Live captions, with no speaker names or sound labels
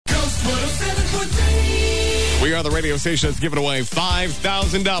We are the radio station that's giving away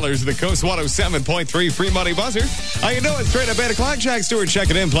 $5,000 to the Coast 107.3 free money buzzer. How you doing? Straight up 8 o'clock. Jack Stewart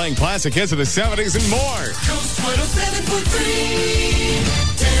checking in, playing classic hits of the 70s and more. Coast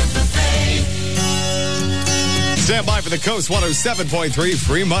 107.3 Tampa Bay. Stand by for the Coast 107.3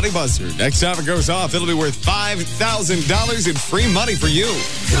 free money buzzer. Next time it goes off, it'll be worth $5,000 in free money for you.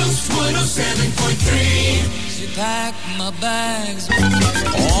 Coast 107.3. Pack my bags.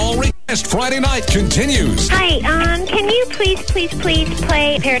 All Request Friday night continues. Hi, can you please play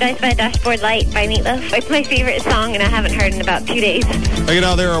Paradise by Dashboard Light by Meatloaf? It's my favorite song, and I haven't heard in about 2 days. You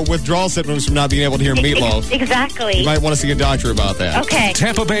know, there are withdrawal symptoms from not being able to hear Meatloaf. Exactly. You might want to see a doctor about that. Okay.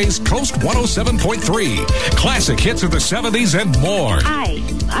 Tampa Bay's Coast 107.3. Classic hits of the 70s and more. Hi,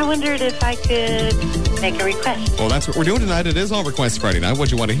 I wondered if I could make a request. Well, that's what we're doing tonight. It is All Request Friday night. What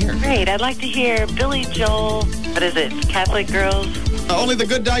do you want to hear? Great, I'd like to hear Billy Joel. What is it? Catholic Girls? Only the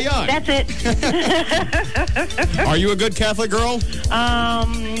Good Die Young. That's it. Are you a good Catholic girl?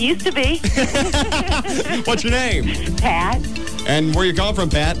 Used to be. What's your name? Pat. And where you calling from,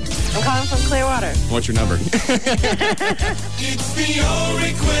 Pat? I'm calling from Clearwater. What's your number? It's the All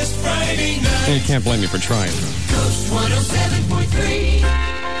Request Friday night. You can't blame me for trying. Coast 107.3.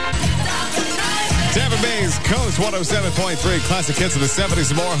 Tampa Bay's Coast 107.3 classic hits of the 70s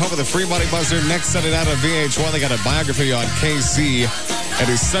and more. Home of the free money buzzer. Next Sunday night on VH1, they got a biography on KC and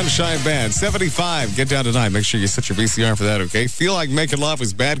his Sunshine Band. 75. Get down tonight. Make sure you set your VCR for that, okay? Feel Like Making Love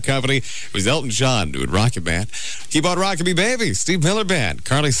was Bad Company. It was Elton John doing Rocket Man. Keep on Rockin' Me Baby. Steve Miller Band.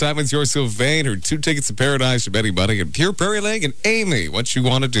 Carly Simon's You're So Vain. Her 2 Tickets to Paradise to Betty Buddy. And Pure Prairie Lake and Amy. What You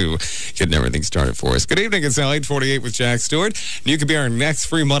Want to Do. Getting everything started for us. Good evening. It's now 8:48 with Jack Stewart. And you could be our next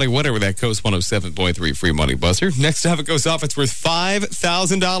free money winner with that Coast 107.3 free money buzzer. Next time it goes off, it's worth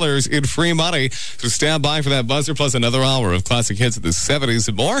 $5,000 in free money. So stand by for that buzzer plus another hour of classic hits of the 70s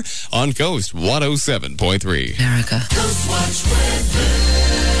and more on Coast 107.3. America. Coast Watch weather.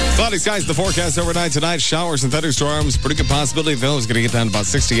 Cloudy skies in the forecast overnight tonight. Showers and thunderstorms. Pretty good possibility, though. It's going to get down to about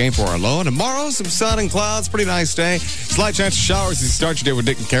 68 for our low. And tomorrow, some sun and clouds. Pretty nice day. Slight chance of showers as you start your day with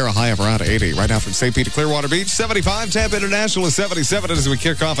Dick and Kara. High of around 80. Right now from St. Pete to Clearwater Beach, 75. Tampa International is 77 as we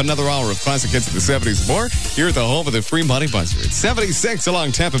kick off another hour of classic hits of the 70s and more. Here at the home of the free money buzzer. It's 76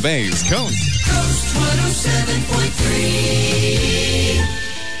 along Tampa Bay's Coast. Coast 107.3.